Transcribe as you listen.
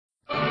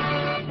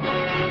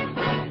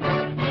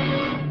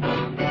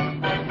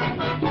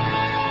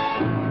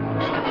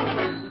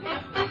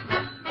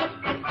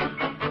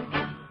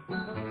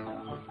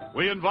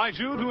invite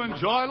you to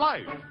enjoy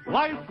life.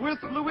 Life with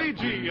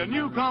Luigi, a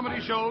new comedy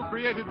show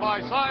created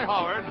by Cy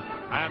Howard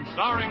and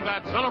starring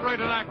that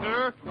celebrated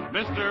actor,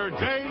 Mr.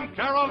 J.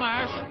 Carrol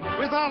Naish,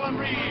 with Alan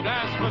Reed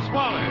as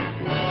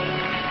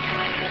Pasquale.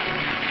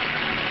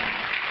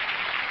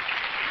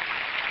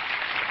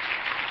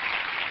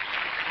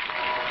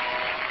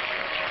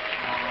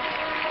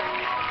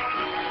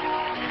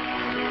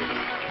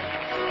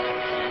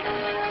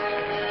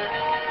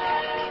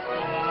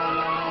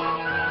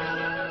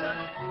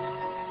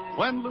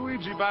 When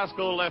Luigi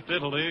Basco left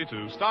Italy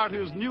to start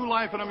his new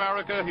life in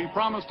America, he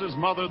promised his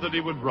mother that he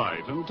would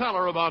write and tell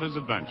her about his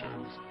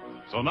adventures.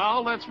 So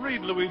now let's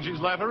read Luigi's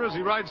letter as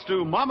he writes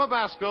to Mama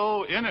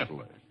Basco in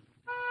Italy.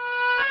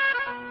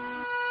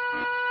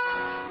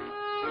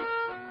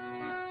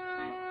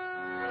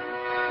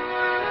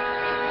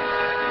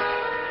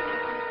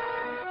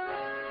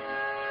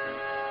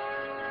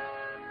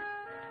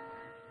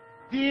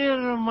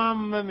 Dear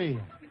Mamma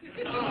Mia,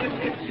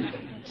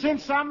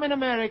 since I'm in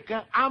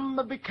America,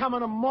 I'm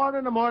becoming more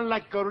and more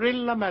like a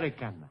real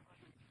American.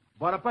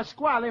 But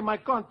Pasquale, my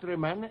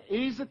countryman,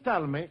 he's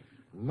tell me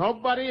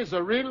nobody is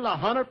a real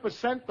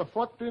 100% a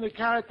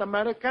 14-carat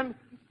American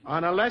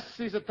unless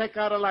he's take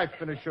out a life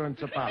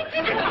insurance policy.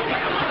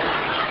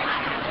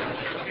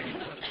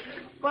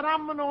 But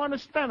I'm going to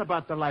understand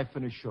about the life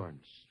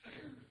insurance.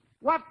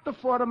 What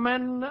for the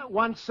man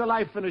wants a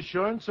life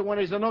insurance when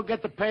he's not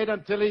get paid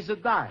until he's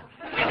die?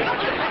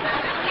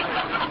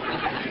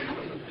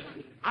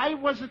 I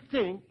was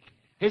think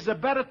it's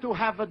better to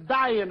have a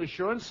die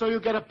insurance so you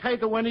get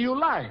paid when you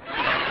lie.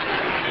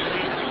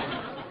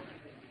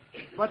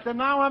 But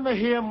now I'm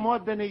here more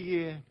than a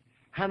year,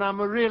 and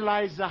I'm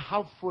realize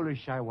how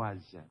foolish I was.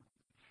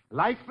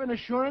 Life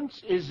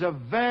insurance is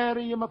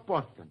very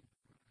important.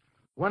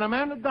 When a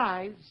man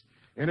dies,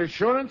 an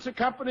insurance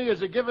company is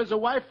to give his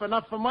wife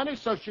enough money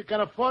so she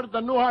can afford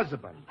a new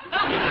husband.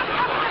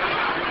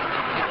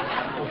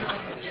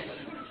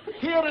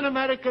 Here in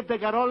America, they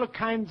got all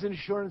kinds of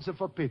insurance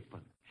for people.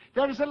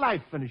 There is a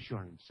life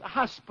insurance, a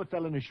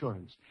hospital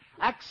insurance,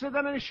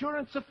 accident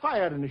insurance, a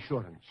fire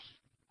insurance.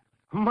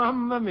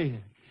 Mamma mia.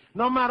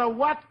 No matter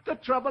what the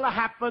trouble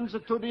happens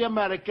to the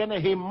American,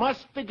 he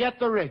must get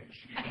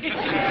rich.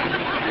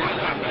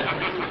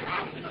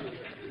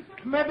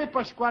 Maybe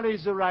Pasquale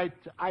is right.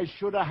 I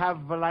should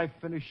have a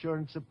life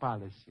insurance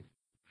policy.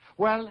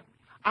 Well,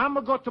 I'm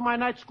going to go to my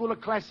night school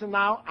class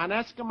now and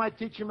ask my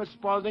teacher, Miss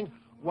Spaulding,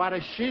 what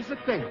she's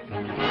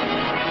thinking.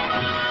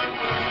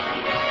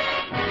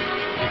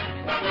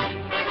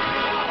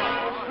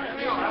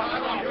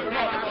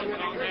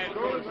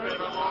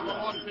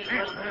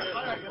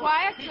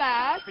 Quiet,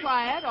 class,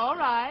 quiet. All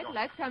right,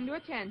 let's come to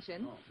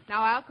attention.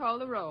 Now I'll call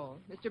the roll.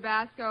 Mr.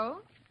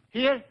 Basco?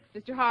 Here.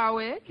 Mr.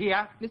 Harwick?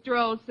 Here. Mr.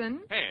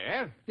 Olson?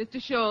 Here.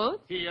 Mr.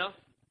 Schultz? Here.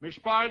 Miss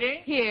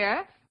Spaulding?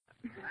 Here.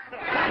 What's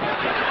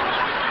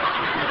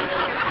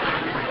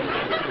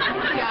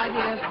the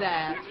idea of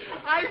that?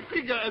 I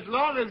figure as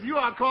long as you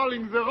are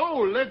calling the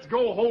roll, let's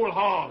go whole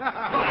hog.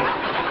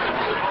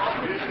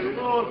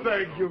 Oh,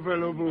 thank you,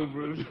 fellow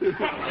movers.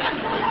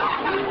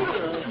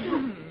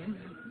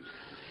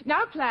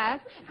 Now,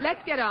 class,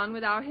 let's get on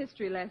with our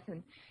history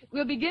lesson.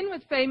 We'll begin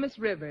with famous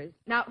rivers.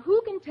 Now,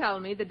 who can tell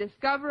me the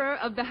discoverer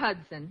of the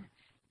Hudson?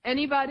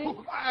 Anybody?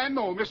 Oh, I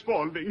know, Miss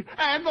Spaulding.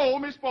 I know,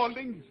 Miss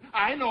Spaulding.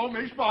 I know,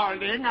 Miss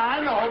Spaulding.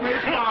 I know,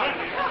 Miss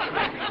Spaulding.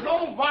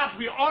 So what?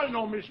 We all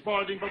know Miss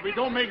Spaulding, but we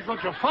don't make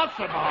such a fuss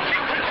about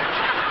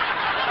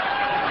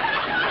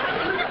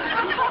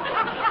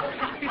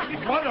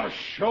it. What a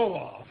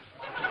show-off.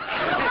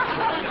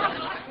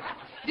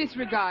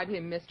 Disregard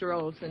him, Mr.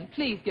 Olson.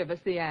 Please give us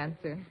the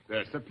answer.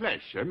 There's a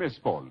pleasure, Miss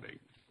Spaulding.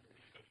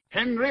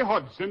 Henry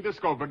Hudson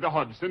discovered the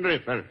Hudson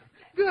River.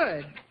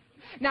 Good.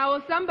 Now,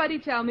 will somebody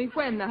tell me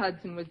when the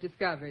Hudson was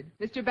discovered?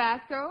 Mr.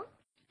 Basco?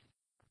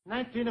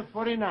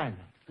 1949.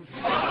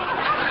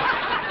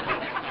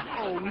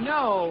 Oh,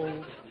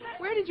 no.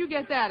 Where did you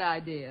get that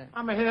idea?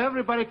 I'm hear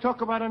everybody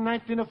talk about a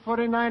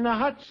 1949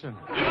 Hudson.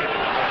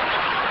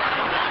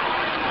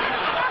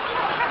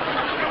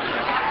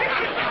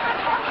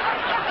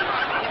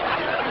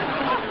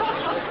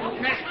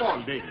 Miss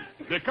Spaulding,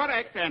 the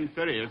correct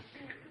answer is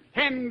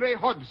Henry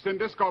Hudson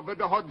discovered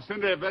the Hudson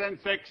River in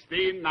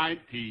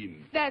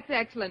 1619. That's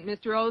excellent,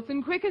 Mr.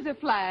 Olson. Quick as a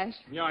flash.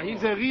 Yeah,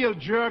 he's a real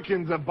jerk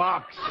in the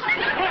box.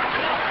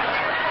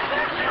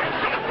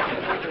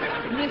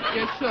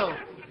 Mr.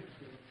 Schultz.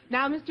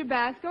 Now, Mr.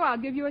 Basco, I'll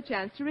give you a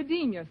chance to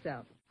redeem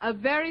yourself. A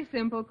very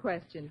simple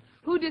question.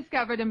 Who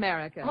discovered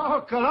America?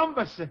 Oh,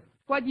 Columbus.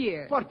 What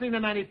year?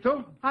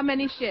 1492. How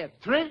many ships?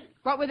 3.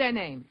 What were their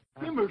names?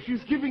 Himmel,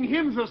 she's giving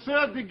him the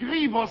 3rd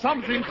degree for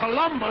something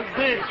Columbus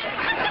did.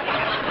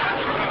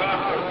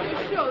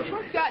 Mr. Schultz,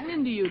 what's gotten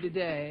into you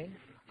today?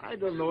 I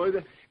don't know.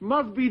 It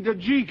must be the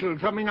Jekyll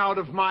coming out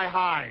of my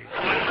hide.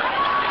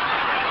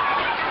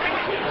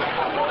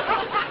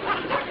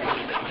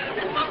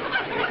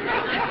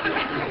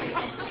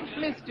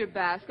 Mr.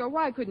 Basco,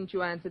 why couldn't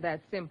you answer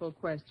that simple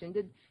question?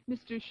 Did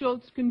Mr.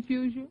 Schultz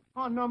confuse you?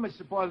 Oh, no,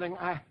 Mr. Spaulding.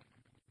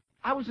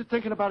 I was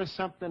thinking about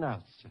something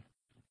else.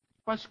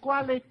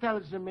 Pasquale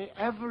tells me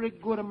every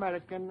good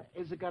American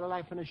is got a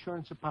life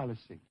insurance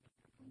policy.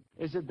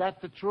 Is it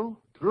that the true?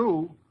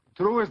 True?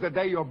 True as the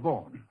day you're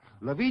born.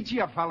 Luigi,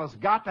 a fella's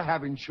got to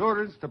have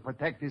insurance to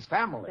protect his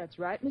family. That's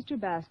right, Mr.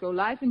 Basco.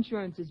 Life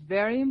insurance is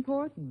very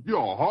important.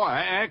 Jo,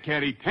 I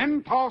carry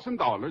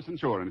 $10,000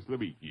 insurance,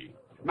 Luigi.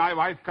 My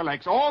wife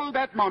collects all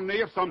that money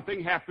if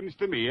something happens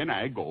to me and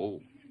I go.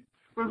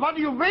 Well, what are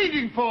you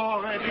waiting for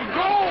already?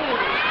 Go!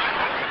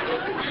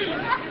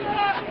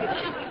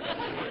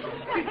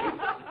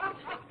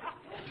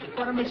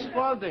 But Miss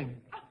Spaulding,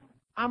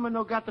 I'm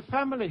no got the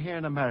family here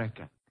in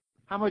America.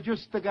 I'm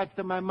just got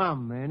my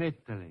mom in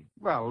Italy.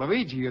 Well,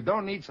 Luigi, you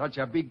don't need such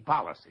a big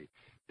policy.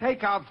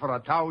 Take out for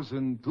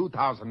 1,000,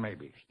 2,000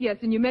 maybe. Yes,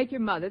 and you make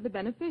your mother the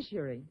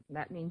beneficiary.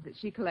 That means that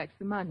she collects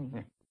the money.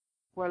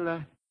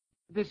 Well,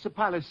 this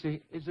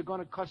policy, is it going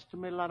to cost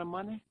me a lot of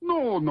money?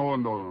 No,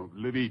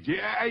 Luigi.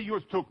 I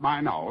just took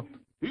mine out.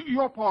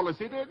 Your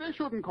policy, they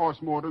shouldn't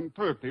cost more than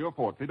 $30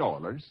 or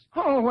 $40.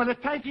 Oh, well,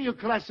 thank you,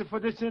 Classy, for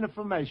this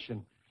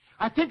information.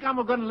 I think I'm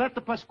going to let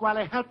the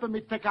Pasquale help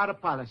me take out a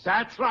policy.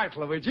 That's right,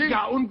 Luigi.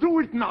 Yeah, and do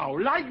it now,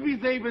 like we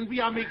say when we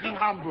are making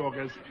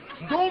hamburgers.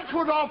 Don't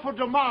put off for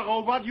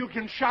tomorrow what you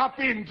can shop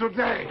in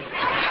today.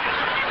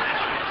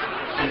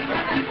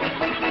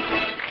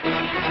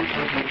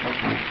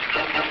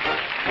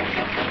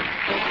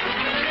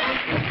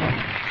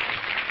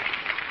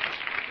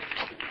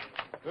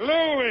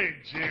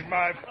 Luigi,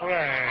 my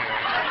friend.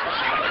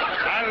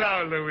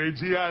 Hello,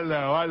 Luigi.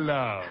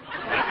 Hello.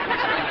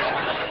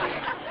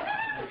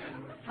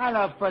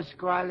 Hello,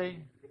 Pasquale.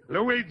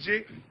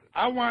 Luigi,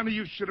 I wanted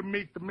you should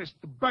meet the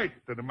Mr.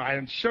 Burton, my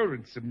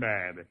insurance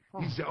man.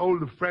 He's an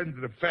older friend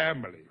of the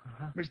family.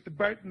 Mr.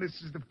 Burton,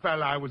 this is the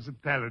fella I was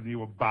telling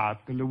you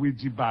about, the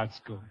Luigi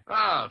Basco.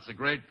 Ah, it's a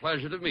great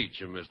pleasure to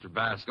meet you, Mr.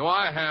 Basco.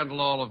 I handle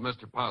all of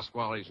Mr.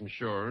 Pasquale's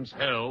insurance,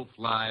 health,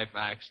 life,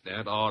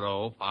 accident,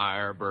 auto,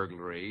 fire,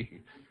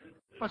 burglary.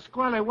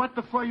 Pasquale, what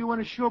the fuck you want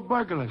to show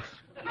burglars?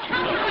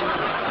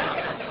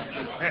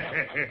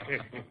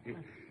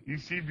 You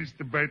see,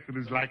 Mr. Burton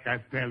is like I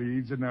tell you,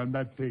 he's know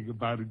nothing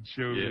about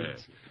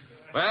insurance. Yes.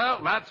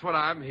 Well, that's what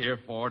I'm here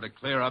for, to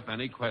clear up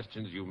any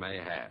questions you may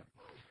have.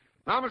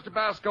 Now, Mr.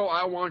 Basco,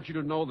 I want you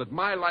to know that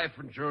my life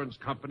insurance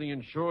company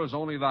insures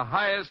only the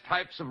highest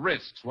types of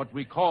risks, what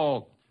we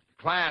call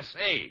Class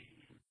A.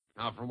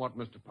 Now, from what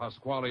Mr.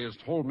 Pasquale has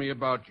told me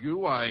about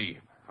you, I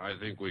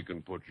think we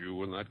can put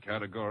you in that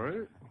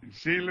category. You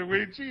see,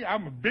 Luigi,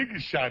 I'm a bigger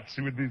shot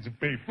with these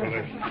people.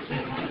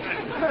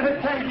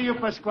 Thank you,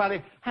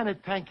 Pasquale. And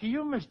thank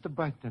you, Mr.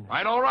 Burton.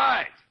 Right, all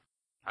right.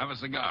 Have a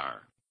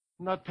cigar.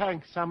 No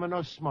thanks, I'm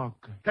no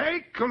smoker.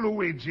 Take,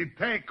 Luigi,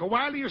 take.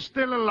 While you're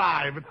still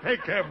alive,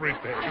 take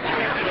everything.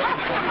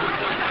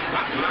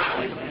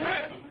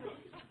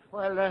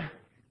 Well,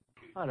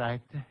 all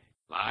right.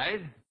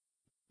 Lied?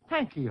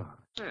 Thank you.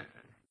 Yeah.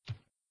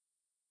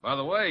 By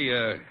the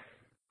way,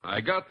 I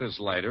got this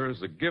lighter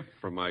as a gift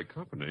from my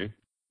company.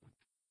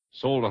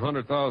 Sold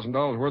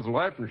 $100,000 worth of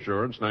life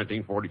insurance,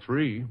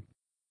 1943.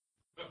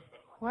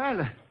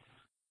 Well,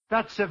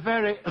 that's a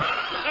very...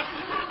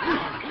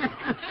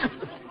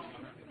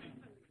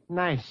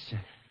 nice.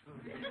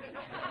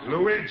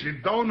 Luigi,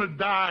 don't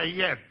die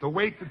yet.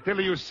 Wait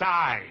until you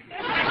sigh.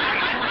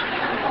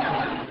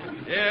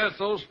 Yes,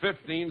 those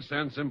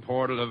 15-cent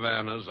imported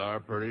Havanas are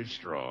pretty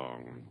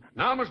strong.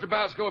 Now, Mr.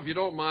 Basco, if you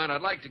don't mind,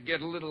 I'd like to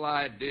get a little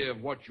idea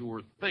of what you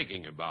were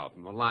thinking about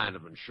in the line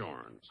of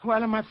insurance.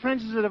 Well, my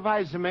friends is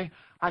advising me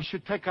I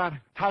should take out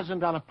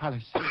 $1,000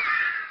 policy.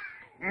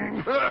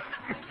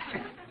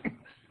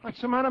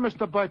 What's the matter,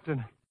 Mr.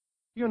 Burton?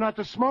 You're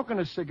not smoking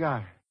a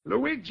cigar.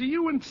 Luigi,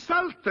 you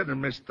insulted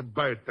him, Mr.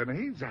 Burton.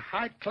 He's a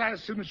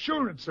high-class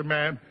insurance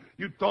man.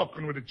 You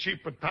talking with a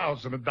cheaper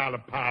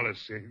 $1,000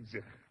 policy.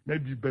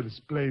 Maybe you better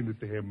explain it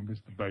to him,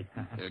 Mr.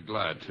 Burton. Yeah,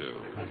 glad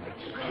to.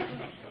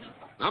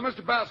 Now,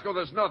 Mr. Basco,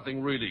 there's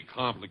nothing really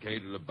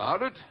complicated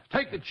about it.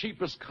 Take the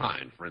cheapest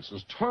kind, for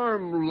instance,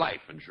 term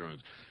life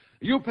insurance.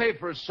 You pay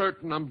for a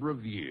certain number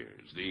of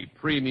years. The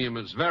premium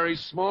is very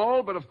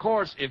small, but of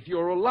course, if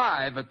you're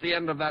alive at the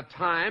end of that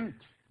time,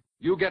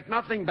 you get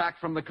nothing back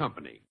from the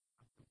company.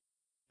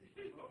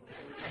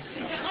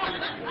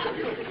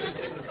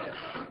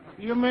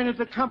 You mean that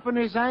the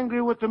company's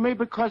angry with me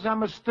because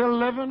I'm still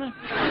living?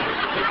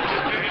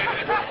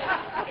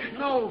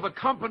 No, the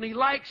company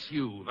likes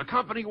you. The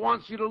company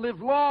wants you to live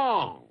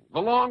long. The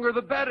longer,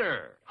 the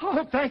better.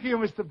 Oh, thank you,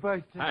 Mr.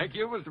 Burton. Thank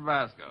you, Mr.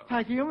 Basco.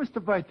 Thank you,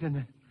 Mr.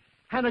 Burton.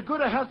 And a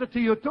good health to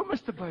you, too,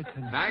 Mr.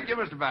 Burton. Thank you,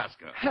 Mr.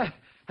 Basco.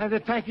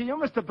 And thank you,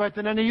 Mr.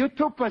 Burton, and you,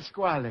 too,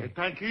 Pasquale.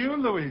 Thank you,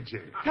 Luigi.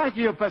 Thank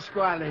you,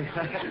 Pasquale.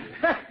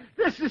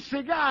 This is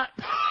cigar.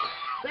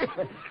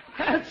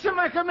 It's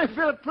making me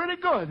feel pretty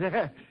good.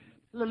 A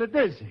little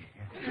dizzy.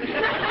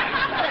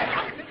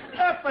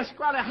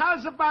 Pasquale,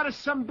 how's about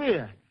some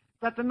beer?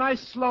 That the nice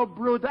slow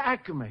brewed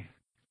Acme.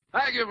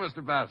 Thank you,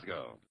 Mr.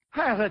 Basco.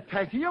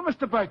 Thank you,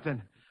 Mr.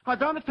 Burton. Oh,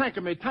 don't thank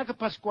me. Thank you,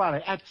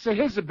 Pasquale. That's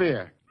his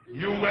beer.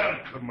 You're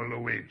welcome,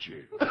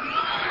 Luigi.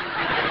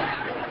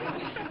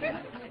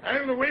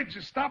 Hey,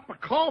 Luigi, stop a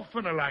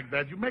coughing like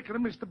that. You're making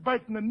Mr.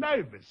 Burton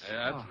nervous.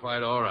 Yeah, that's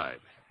quite all right.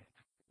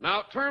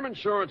 Now, term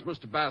insurance,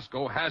 Mr.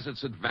 Basco, has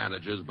its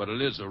advantages, but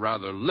it is a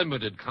rather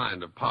limited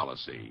kind of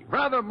policy.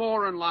 Rather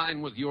more in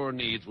line with your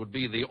needs would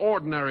be the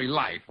ordinary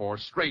life or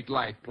straight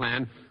life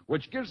plan,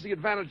 which gives the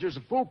advantages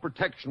of full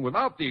protection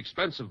without the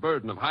expensive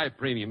burden of high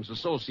premiums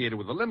associated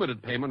with a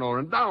limited payment or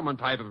endowment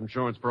type of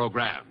insurance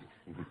program.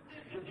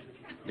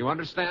 You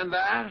understand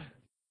that?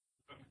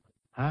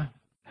 Huh?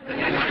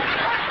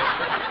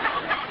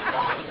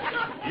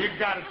 You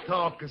gotta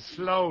talk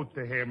slow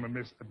to him,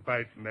 Mr.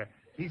 Burton.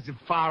 He's a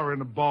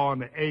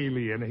foreign-born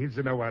alien. He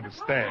doesn't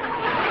understand.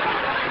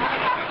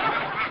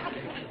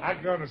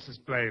 I'm gonna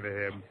explain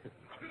to him.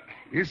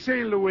 You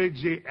see,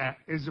 Luigi,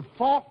 there's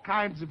 4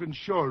 kinds of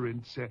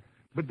insurance,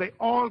 but they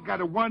all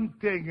got one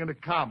thing in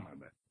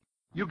common.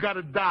 You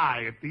gotta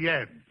die at the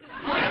end.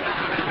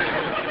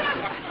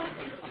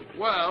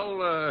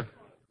 Well,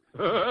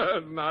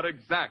 not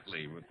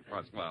exactly, Mr.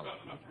 Pasquale.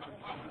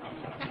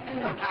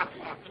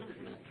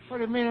 What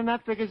do you mean,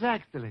 not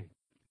exactly?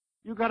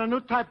 You got a new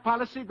type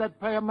policy that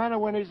pay a man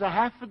when he's a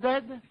half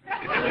dead?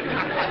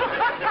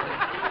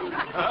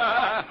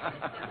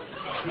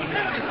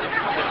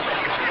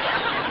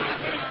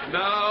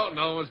 No,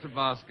 Mr.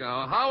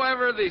 Bosco.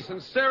 However, the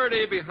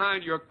sincerity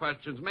behind your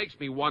questions makes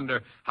me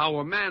wonder how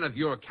a man of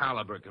your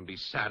caliber can be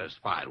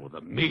satisfied with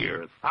a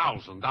mere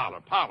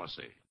 $1,000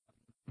 policy.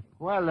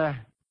 Well,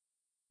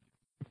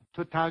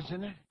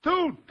 2,000?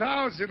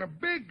 2,000? A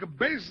big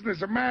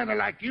businessman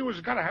like you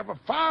is gonna have a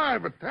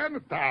 5 or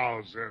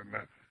 10,000.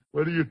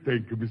 What do you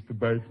think, Mr.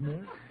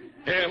 Burton?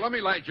 Here, let me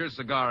light your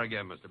cigar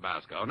again, Mr.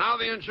 Basco. Now,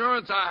 the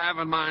insurance I have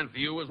in mind for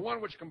you is one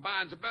which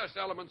combines the best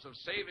elements of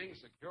saving,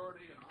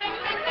 security, and...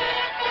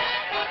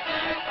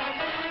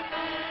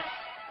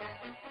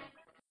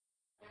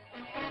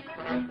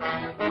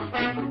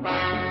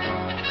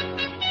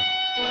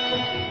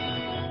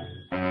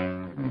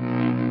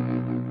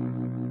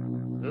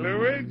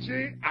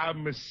 Luigi,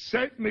 I'm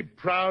certainly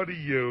proud of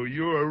you.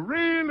 You're a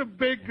real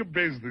big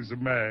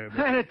businessman.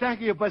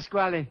 Thank you,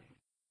 Pasquale.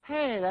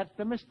 Hey, that's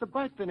Mr.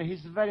 Burton.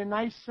 He's a very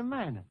nice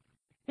man.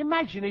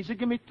 Imagine he's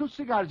give me 2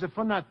 cigars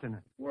for nothing.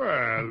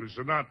 Well, it's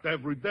not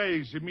every day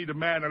you meet a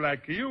man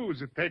like you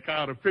to take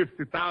out a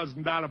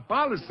 $50,000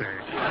 policy.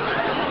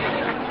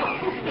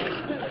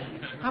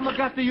 I'm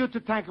got you to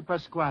thank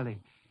Pasquale.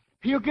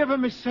 You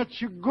given me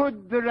such a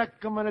good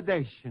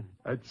recommendation.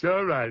 That's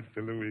all right,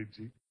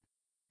 Luigi.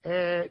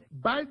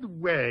 By the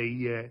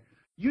way,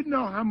 you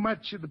know how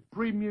much of the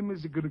premium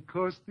is going to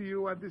cost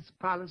you on this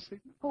policy?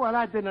 Well,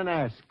 I didn't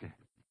ask.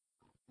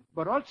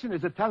 But Olson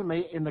is to tell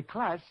me in the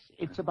class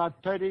it's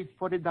about $30,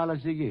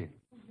 $40 a year.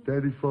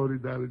 $30,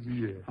 $40 a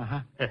year. Uh-huh.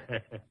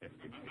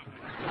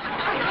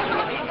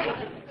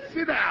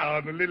 Sit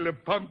down, a little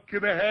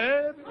pumpkin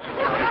ahead.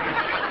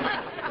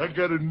 I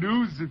got a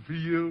news for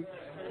you.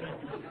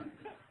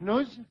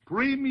 News?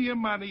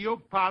 Premium on your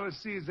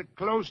policy is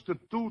close to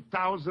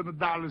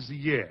 $2,000 a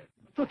year.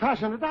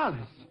 $2,000?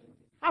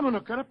 I'm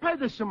not going to pay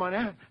this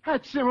money.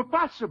 That's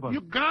impossible.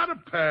 You gotta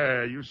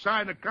pay. You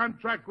sign a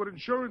contract with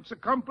insurance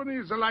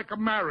companies like a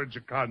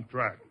marriage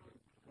contract.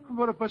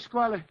 But,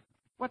 Pasquale,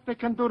 what they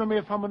can do to me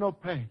if I'm no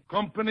pay?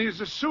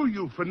 Companies sue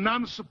you for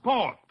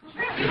non-support.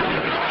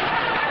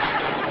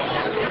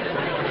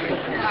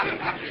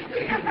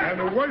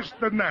 And worse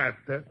than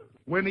that,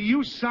 when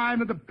you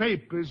signed the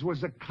papers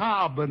was a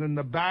carbon in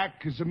the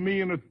back as a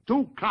mean of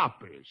 2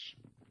 copies.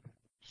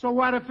 So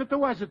what if it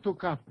was 2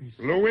 copies?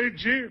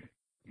 Luigi,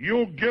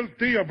 you're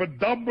guilty of a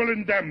double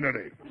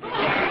indemnity.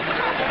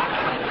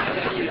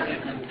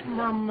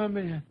 Mamma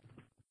mia.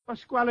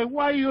 Pasquale,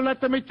 why you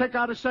letting me take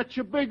out such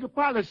a big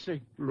policy?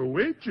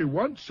 Luigi,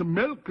 once the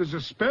milk is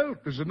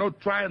spilt, there's no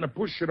trying to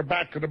push it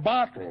back of the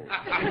bottle.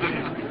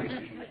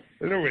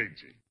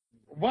 Luigi,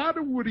 what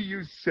would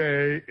you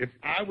say if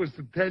I was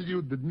to tell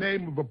you the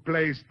name of a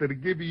place that'll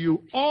give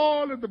you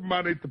all of the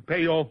money to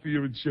pay off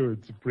your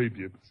insurance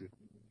premiums?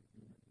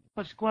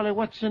 Pasquale,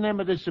 what's the name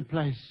of this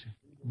place?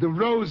 The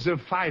Rosa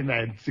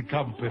Finance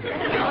Company.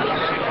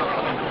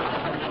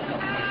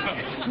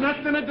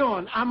 Nothing to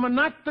do. I'm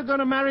not going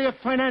to marry a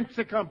finance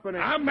company.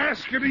 I'm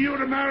asking you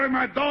to marry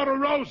my daughter,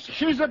 Rosa.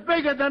 She's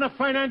bigger than a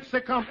finance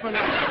company.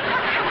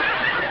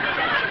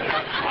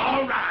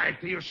 All right,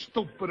 you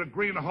stupid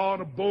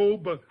greenhorn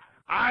boob.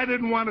 I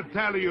didn't want to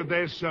tell you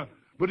this,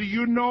 but do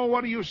you know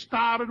what you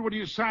started when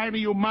you signed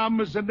your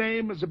mama's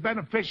name as a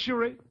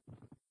beneficiary?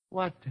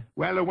 What?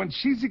 Well, when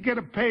she's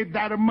getting paid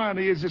that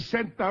money is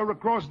sent to her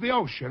across the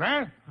ocean,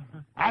 eh?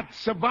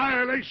 That's a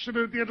violation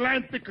of the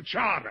Atlantic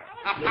Charter.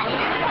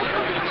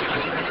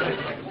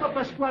 Oh,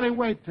 Pasquale,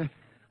 wait.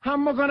 How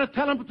am I going to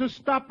tell him to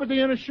stop the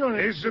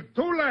insurance? Is it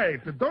too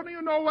late? Don't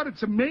you know what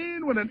it's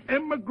mean when an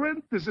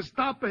immigrant is a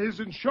stop his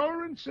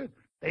insurance?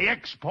 They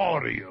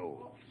export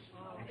you.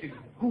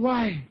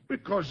 Why?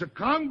 Because the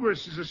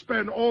Congress has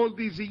spent all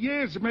these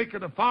years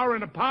making a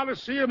foreign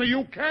policy and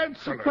you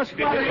cancel it.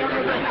 Pasquale, All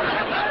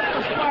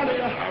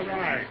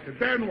right,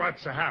 then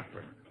what's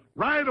happened?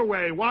 Right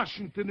away,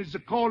 Washington is to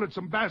call its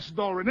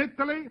ambassador in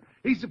Italy.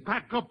 He's to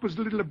pack up his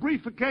little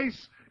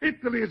briefcase.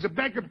 Italy is to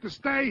beg him to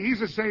stay. He's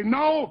to say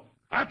no.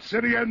 That's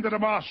the end of the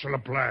Marshall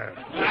Plan.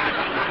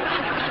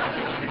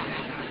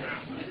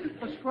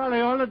 Pasquale,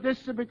 all of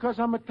this is because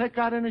I'm going to take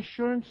out an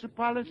insurance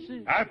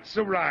policy? That's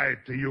right,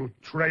 you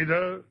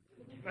traitor.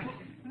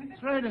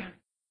 Traitor?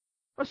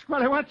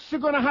 Pasquale, what's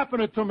going to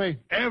happen to me?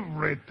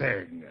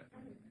 Everything.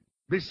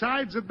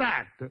 Besides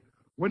that,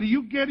 when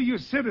you get your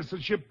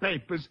citizenship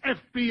papers,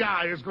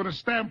 FBI is going to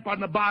stamp on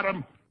the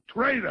bottom,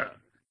 traitor.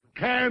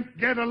 Can't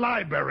get a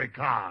library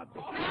card.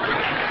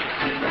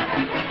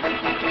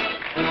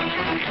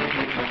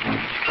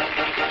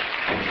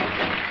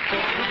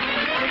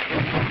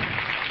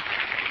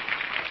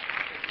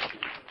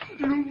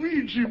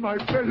 Luigi, my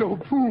fellow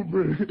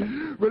poodle.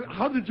 Well,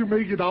 how did you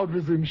make it out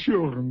with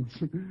insurance?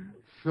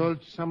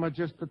 Schultz, I'm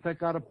just to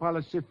take out a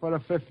policy for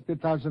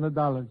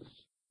 $50,000.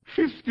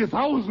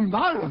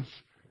 $50,000?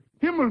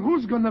 Himmel,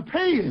 who's gonna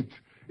pay it?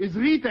 Is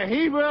Rita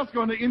Hayworth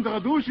gonna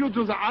introduce you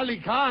to the Ali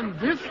Khan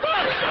sister?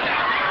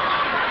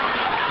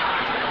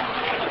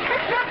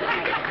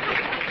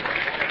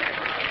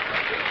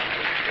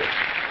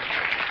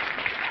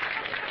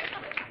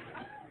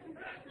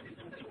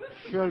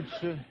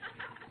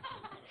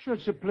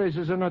 Schultz, please,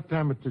 is not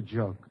time to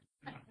joke.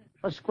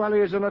 Pasquale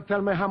is not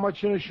tell me how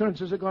much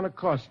insurance is it going to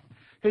cost.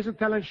 He's a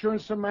tell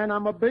insurance man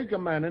I'm a bigger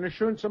man. An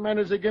insurance man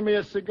is to give me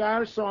a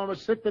cigar, so I'm going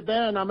to sit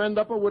there and I'm end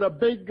up with a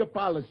bigger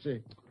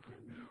policy.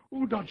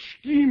 Oh, that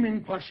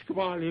scheming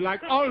Pasquale.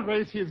 Like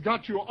always, he's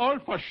got you all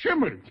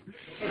verschimmelt.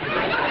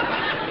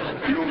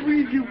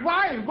 Luigi,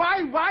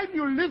 why do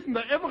you listen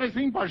to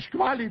everything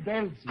Pasquale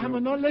tells you?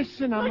 I'm not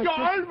listening. You're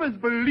always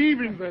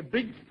believing that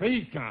big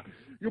faker.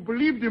 You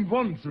believed him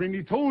once when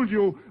he told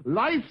you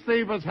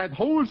lifesavers had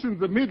holes in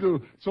the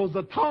middle so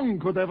the tongue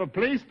could have a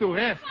place to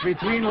rest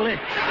between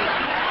licks.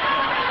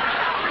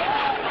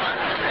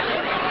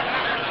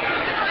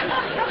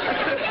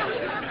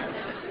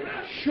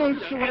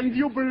 Schultz, and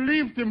you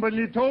believed him when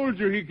he told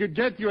you he could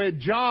get you a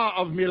jar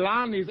of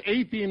Milani's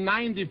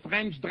 1890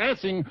 French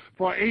dressing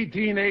for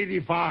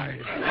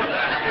 1885.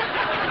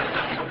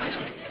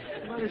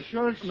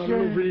 Schultz, No,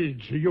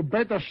 Luigi, you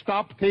better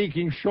stop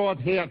taking short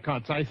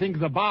haircuts. I think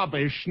the barber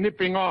is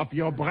snipping off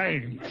your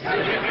brains.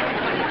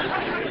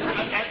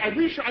 I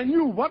wish I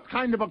knew what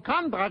kind of a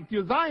contract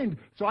you signed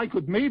so I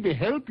could maybe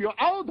help you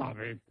out of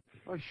it.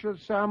 Oh,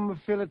 Schultz, I'm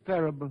feeling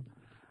terrible.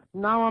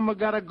 Now I'm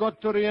going to go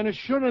to the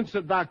insurance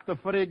doctor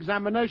for the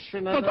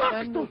examination.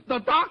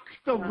 The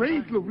doctor,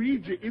 wait,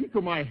 Luigi,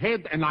 into my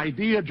head an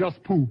idea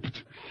just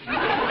pooped.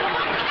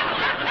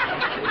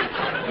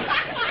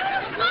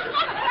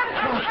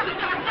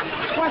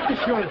 What the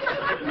Schultz?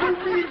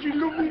 Luigi,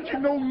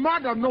 no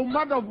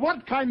matter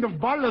what kind of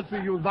policy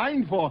you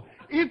sign for,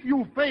 if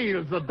you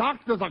fail the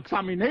doctor's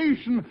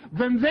examination,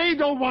 then they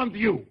don't want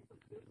you.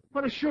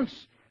 But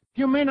Schultz,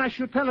 you mean I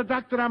should tell the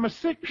doctor I'm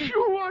sick?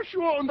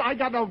 Sure, and I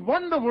got a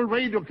wonderful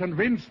way to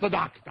convince the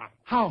doctor.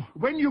 How?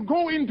 When you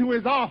go into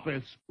his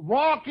office,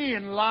 walk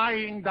in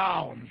lying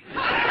down.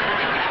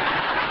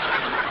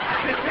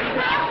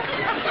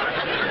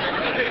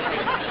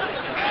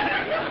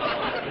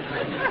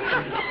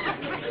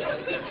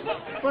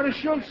 But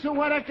Schultz, so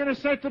what I can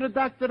say to the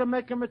doctor to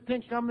make him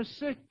think I'm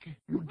sick?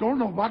 You don't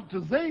know what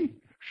to say?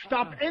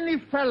 Stop any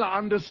fella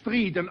on the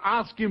street and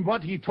ask him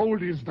what he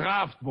told his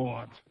draft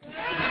board.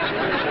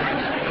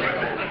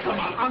 Come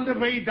on the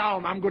way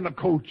down, I'm going to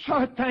coach.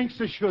 Oh,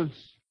 thanks,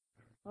 Schultz.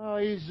 Oh,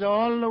 he's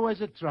always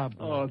a trouble.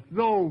 Oh,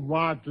 so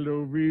what,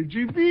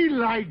 Luigi? Be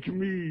like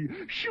me.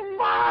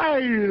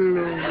 Smile.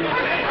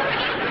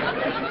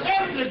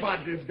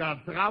 Everybody's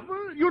got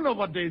trouble. You know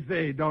what they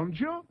say, don't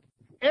you?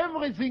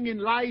 Everything in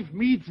life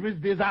meets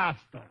with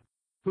disaster.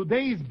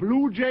 Today's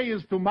Blue Jay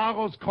is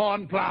tomorrow's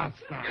corn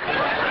plaster.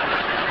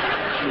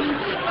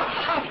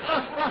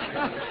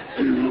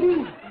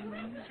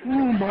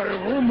 Oh, my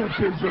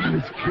rheumatism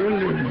is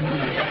killing me.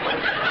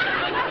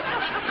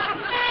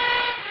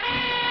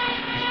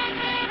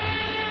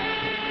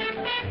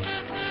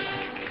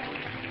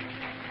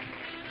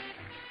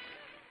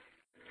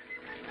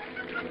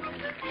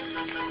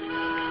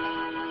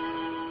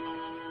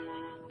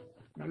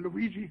 Now,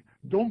 Luigi,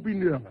 don't be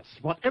nervous.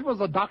 Whatever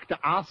the doctor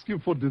asks you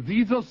for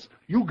diseases,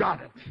 you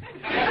got it.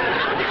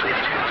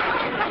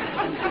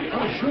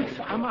 Oh, Schultz,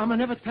 I'm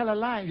never tell a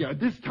lie. Yeah,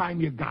 this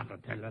time you gotta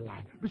tell a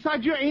lie.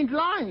 Besides, you ain't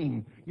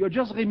lying. You're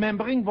just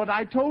remembering what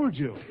I told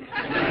you.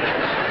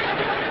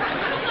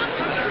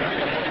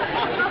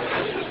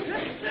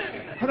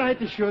 All right,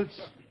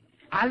 Schultz.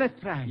 I'll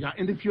try. Yeah,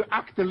 and if you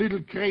act a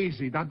little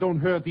crazy, that don't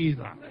hurt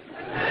either.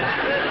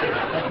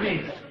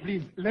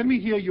 Please, let me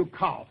hear you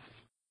cough.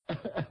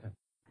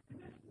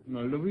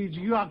 No,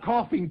 Luigi, you are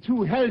coughing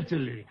too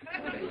healthily.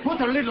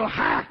 Put a little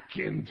hack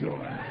into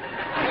it.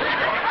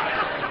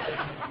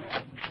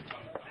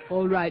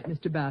 All right,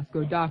 Mr.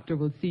 Basco. Doctor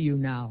will see you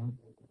now.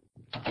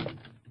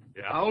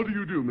 How do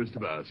you do, Mr.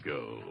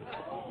 Basco?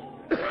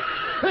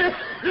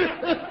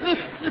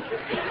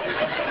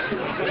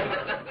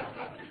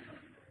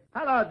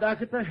 Hello,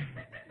 doctor.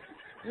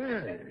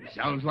 Yeah,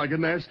 sounds like a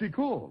nasty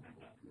cough.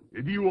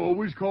 Do you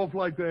always cough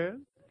like that?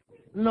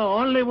 No,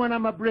 only when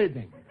I'm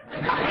breathing.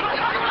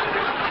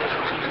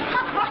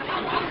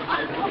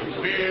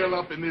 Well,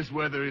 up in this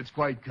weather, it's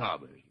quite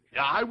common.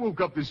 Yeah, I woke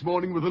up this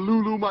morning with a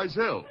Lulu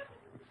myself.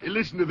 Hey,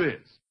 listen to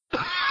this.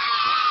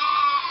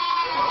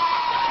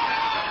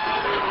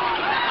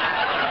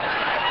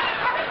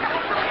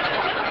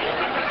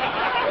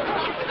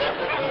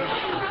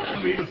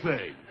 Me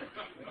thing.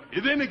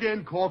 Then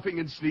again, coughing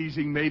and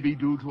sneezing may be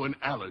due to an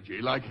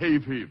allergy like hay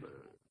fever.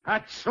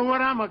 That's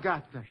what I'm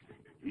got.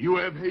 You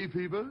have hay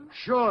fever?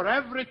 Sure,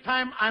 every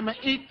time I'm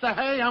eat the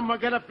hay, I'm gonna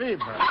get a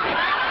fever.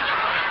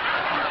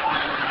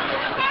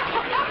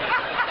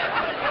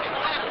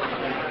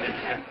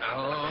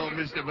 Oh,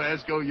 Mr.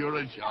 Vasco, you're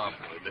a sharp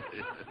one.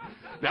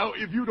 Now,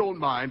 if you don't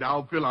mind,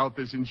 I'll fill out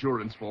this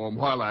insurance form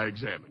while I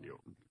examine you.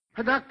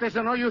 The doctors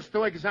are no use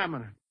to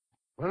examine.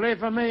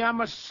 Believe me,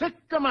 I'm a sick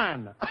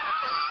man.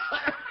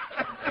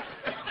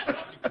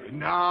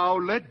 Now,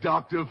 let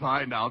Doctor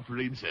find out for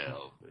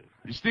himself.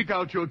 Stick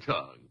out your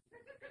tongue.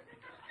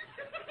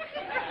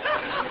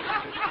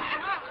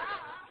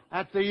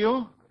 After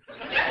you?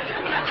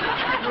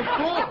 Of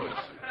course.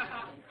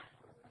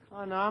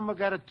 Oh, no, I'm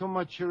got too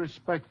much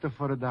respect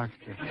for the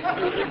doctor.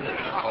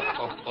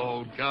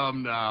 Oh,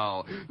 come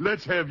now.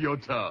 Let's have your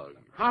tongue.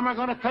 How am I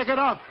going to take it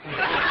off?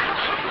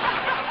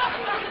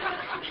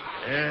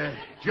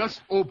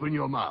 Just open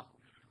your mouth.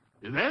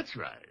 That's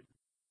right.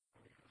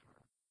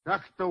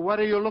 Doctor, what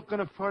are you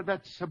looking for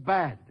that's so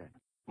bad?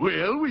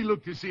 Well, we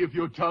look to see if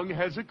your tongue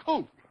has a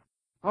coat.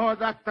 Oh,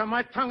 doctor,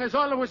 my tongue has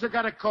always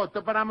got a coat,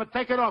 but I'm going to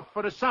take it off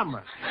for the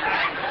summer.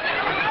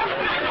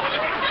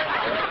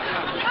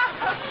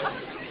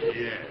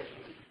 Yeah.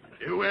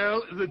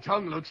 Well, the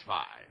tongue looks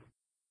fine.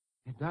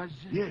 It does?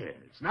 Yes.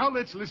 Now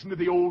let's listen to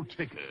the old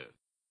ticker.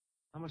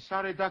 I'm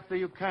sorry, doctor,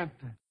 you can't.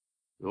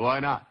 Why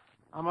not?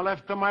 I'm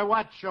left my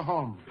watch at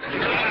home.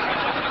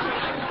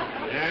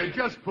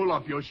 Just pull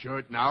up your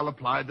shirt and I'll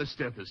apply the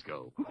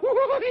stethoscope.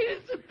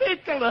 It's a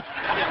tickler.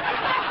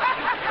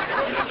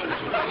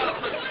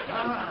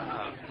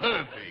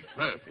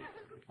 Perfect.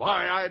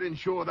 Why, I'd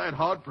insure that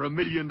heart for $1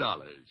 million.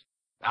 Now,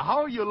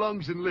 how are your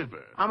lungs and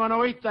liver? I'm going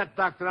to eat that,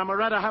 doctor. I'm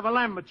rather have a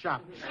lamb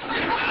chops.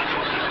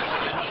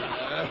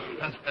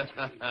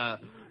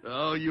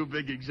 Oh, you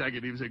big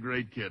executives are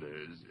great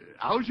kidders.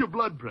 How's your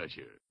blood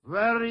pressure?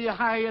 Very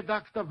high,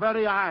 doctor,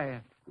 very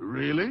high.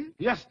 Really?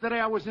 Yesterday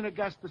I was in a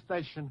gas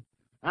station,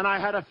 and I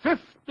had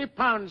 50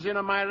 pounds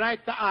in my right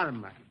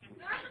arm.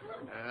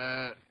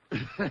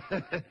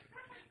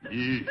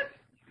 Yeah.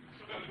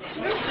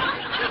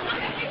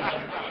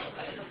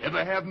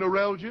 Ever have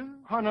neuralgia?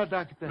 Oh, no,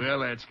 doctor. Well,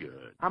 that's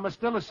good. I'm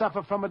still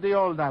suffer from the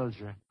old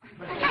algia.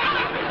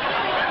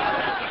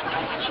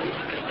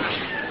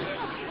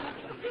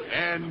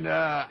 And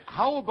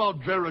how about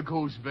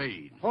varicose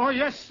veins? Oh,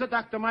 yes,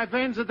 doctor. My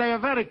veins, they are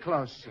very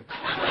close.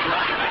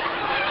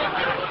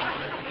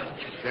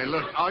 Say,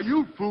 look, are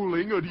you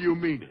fooling or do you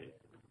mean it?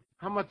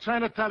 I'm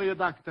trying to tell you,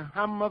 doctor.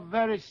 I'm a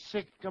very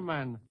sick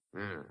man.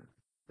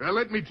 Well,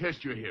 let me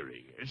test your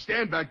hearing.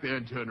 Stand back there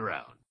and turn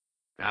around.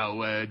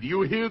 Now, do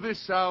you hear this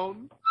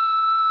sound?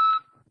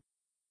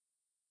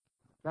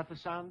 That the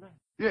sound?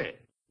 Yeah.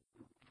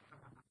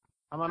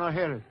 I'm going to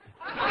hear it.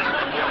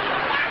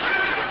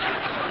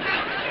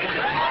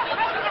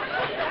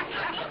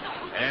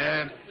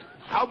 And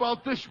how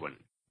about this one?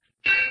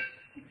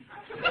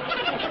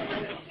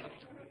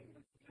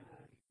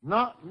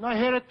 No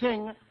hear a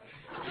thing.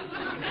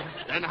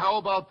 And how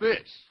about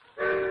this?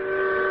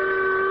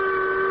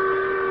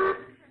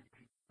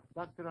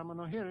 Doctor, I'm going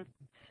to hear it.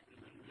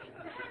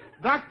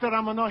 Doctor,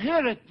 I'm going to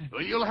hear it.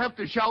 Well, you'll have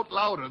to shout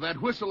louder.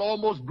 That whistle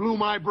almost blew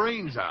my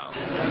brains out.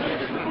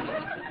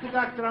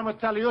 Doctor, I'm going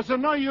to tell you, it's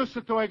no use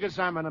to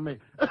examine me.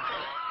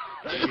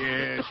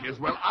 Yes.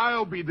 Well,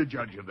 I'll be the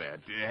judge of that.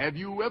 Have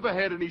you ever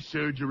had any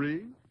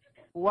surgery?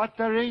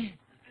 Watery?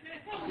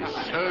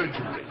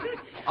 Surgery.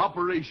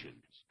 Operations.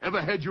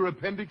 Ever had your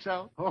appendix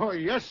out? Oh,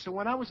 yes.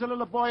 When I was a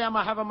little boy, I'm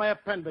having my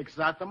appendix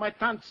out, and my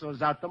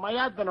tonsils out, and my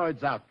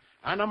adenoids out,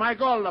 and my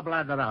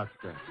gallbladder out.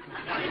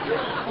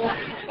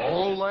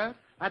 All that?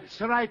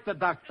 That's right,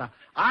 doctor.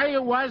 I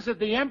was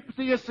the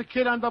emptiest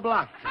kid on the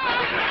block.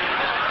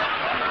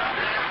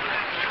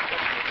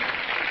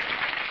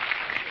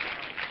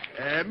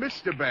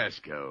 Mr.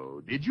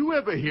 Basco, did you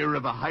ever hear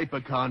of a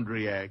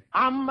hypochondriac?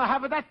 I'm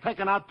having that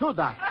taken out, too,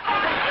 Doc.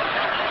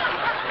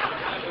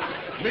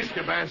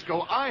 Mr.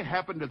 Basco, I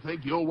happen to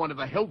think you're one of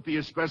the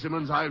healthiest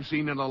specimens I've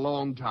seen in a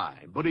long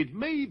time, but it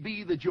may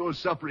be that you're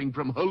suffering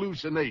from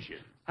hallucination.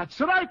 That's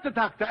right,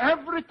 doctor.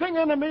 Everything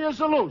in me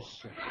is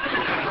loose.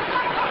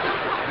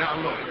 Now,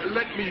 look,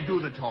 let me do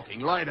the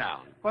talking. Lie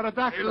down. But a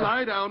doctor...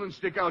 Lie down and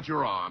stick out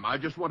your arm. I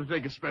just want to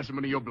take a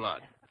specimen of your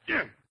blood.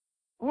 Yeah.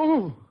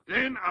 Ooh.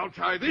 Then I'll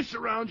tie this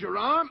around your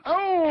arm.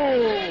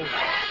 Oh!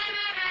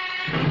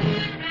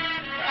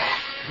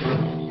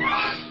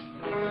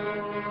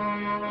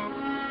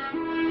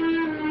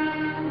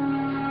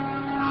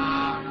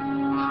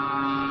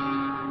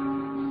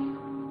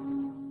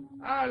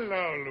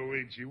 Hello,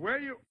 Luigi. Where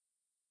you...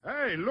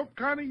 Hey, look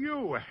kind of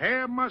you.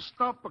 Hair mussed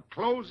up,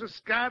 clothes are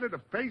scattered,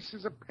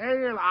 faces are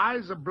pale,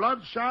 eyes are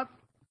bloodshot.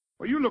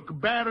 Well, you look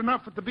bad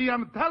enough to be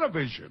on the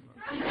television.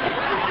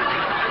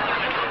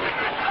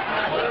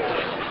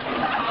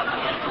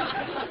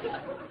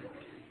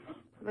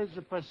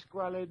 Listen,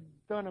 Pasquale,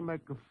 don't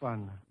make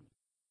fun.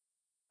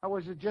 I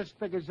was just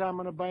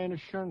examining by an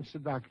insurance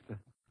doctor.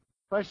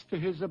 First,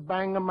 he's a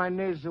bang on my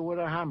knees with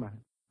a hammer.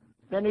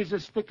 Then he's a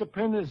stick of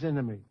pins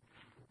into me.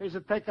 He's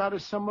a take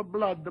out some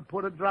blood to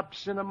put a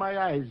drops into my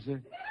eyes.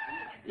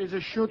 He's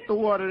a shoot the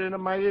water into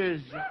my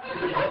ears.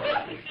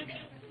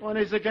 When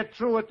he's a get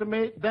through with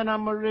me, then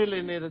I'm a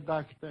really need a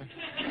doctor.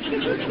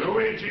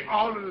 Luigi,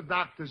 all of the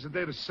doctors are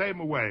there the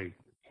same way.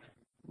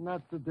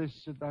 Not to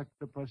this,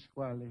 Dr.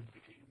 Pasquale.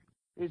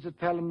 He's a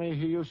telling me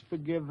he used to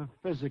give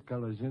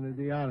physicals in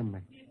the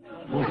army.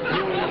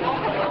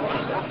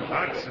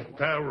 That's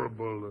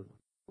terrible.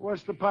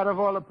 What's the part of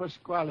all of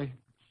Pasquale?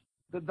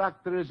 The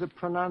doctor is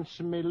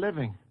pronouncing me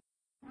living.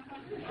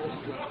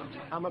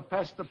 I'm a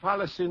past the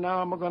policy now.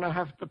 I'm going to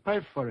have to pay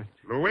for it.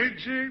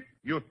 Luigi,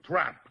 you're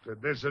trapped.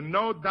 There's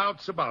no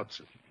doubts about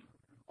it.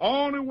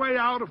 Only way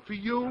out for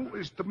you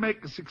is to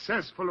make a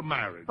successful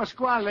marriage.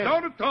 Pasquale.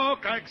 Don't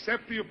talk. I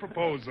accept your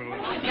proposal.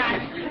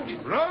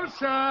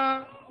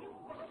 Rosa!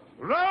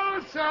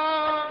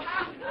 Rosa!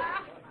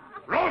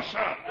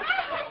 Rosa!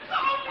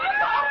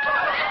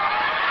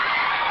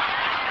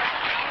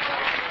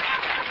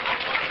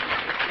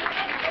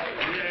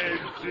 Yes.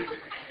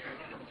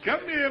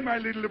 Come here, my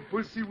little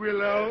pussy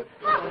willow.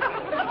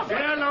 Say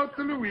hello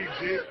to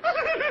Luigi.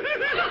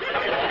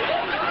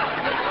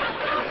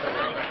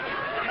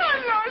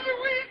 Hello,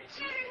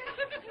 Luigi.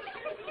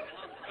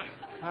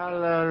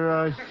 Hello,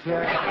 Rosa.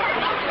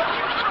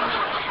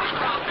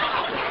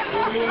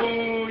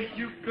 Oh,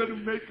 you're going to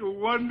make a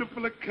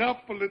wonderful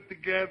couple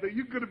together.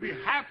 You're going to be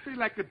happy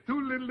like a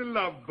two little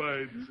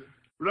lovebirds.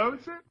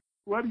 Rosa,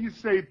 what do you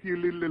say to your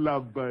little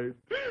lovebird?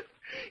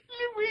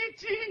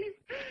 Luigi,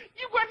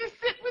 you want to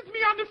sit with me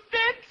on the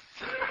fence?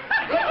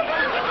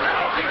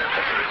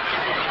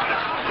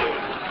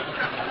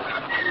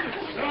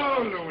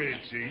 So,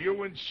 Luigi,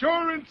 your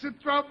insurance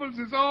troubles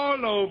is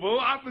all over.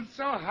 I'm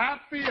so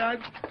happy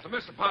So,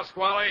 Mr.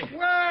 Pasquale.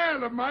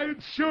 Well, my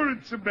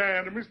insurance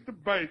man, Mr.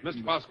 Bates.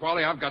 Mr.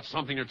 Pasquale, I've got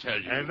something to tell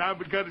you. And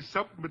I've got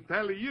something to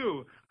tell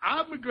you.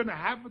 I'm going to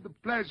have the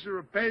pleasure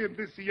of paying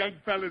this young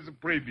fella's a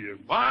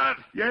premium. What?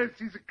 Yes,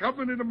 he's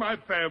coming into my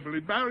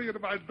family, marrying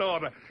my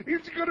daughter.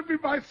 He's going to be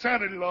my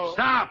son-in-law.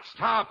 Stop.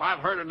 I've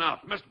heard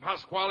enough. Mr.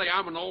 Pasquale,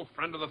 I'm an old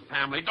friend of the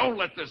family. Don't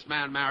let this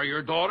man marry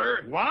your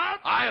daughter. What?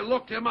 I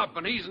looked him up,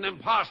 and he's an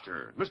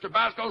imposter. Mr.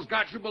 Basco's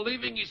got you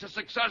believing he's a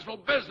successful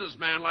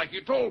businessman like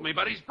you told me,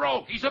 but he's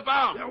broke. He's a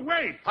bum. Now,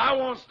 wait. I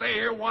won't stay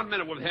here 1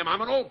 minute with him.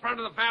 I'm an old friend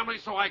of the family,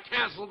 so I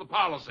cancel the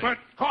policy. But...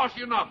 Cost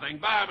you nothing.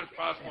 Bye, Mr.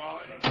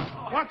 Pasquale.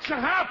 What's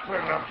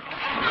happened?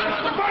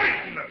 Mr.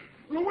 Bates!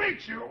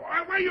 Luigi,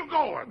 where you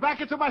going? Back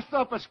into my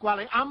store,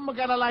 Pasquale. I'm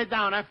going to lie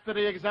down after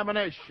the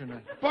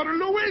examination. But,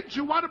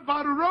 Luigi, what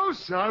about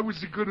Rosa? I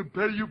was going to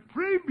pay you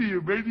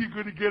premium. Maybe you're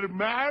going to get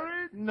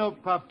married? No,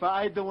 Papa.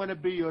 I don't want to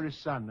be your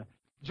son.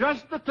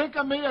 Just to think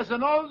of me as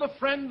an older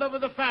friend of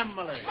the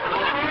family.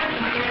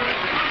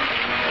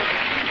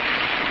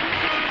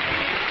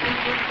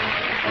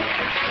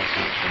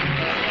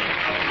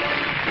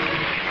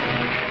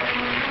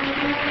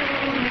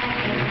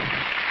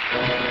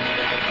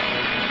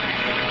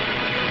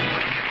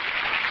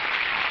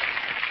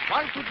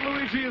 Life with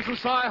Luigi is a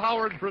Cy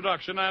Howard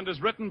production and is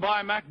written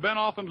by Mac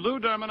Benoff and Lou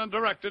Derman and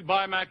directed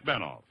by Mac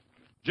Benoff.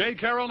 J.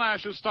 Carroll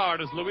Nash is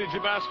starred as Luigi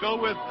Basco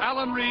with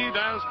Alan Reed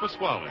as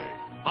Pasquale.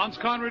 Hans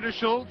Conried as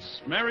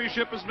Schultz, Mary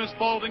Shipp as Miss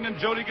Spaulding, and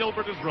Jody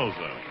Gilbert as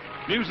Rosa.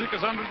 Music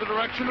is under the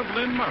direction of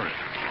Lynn Murray.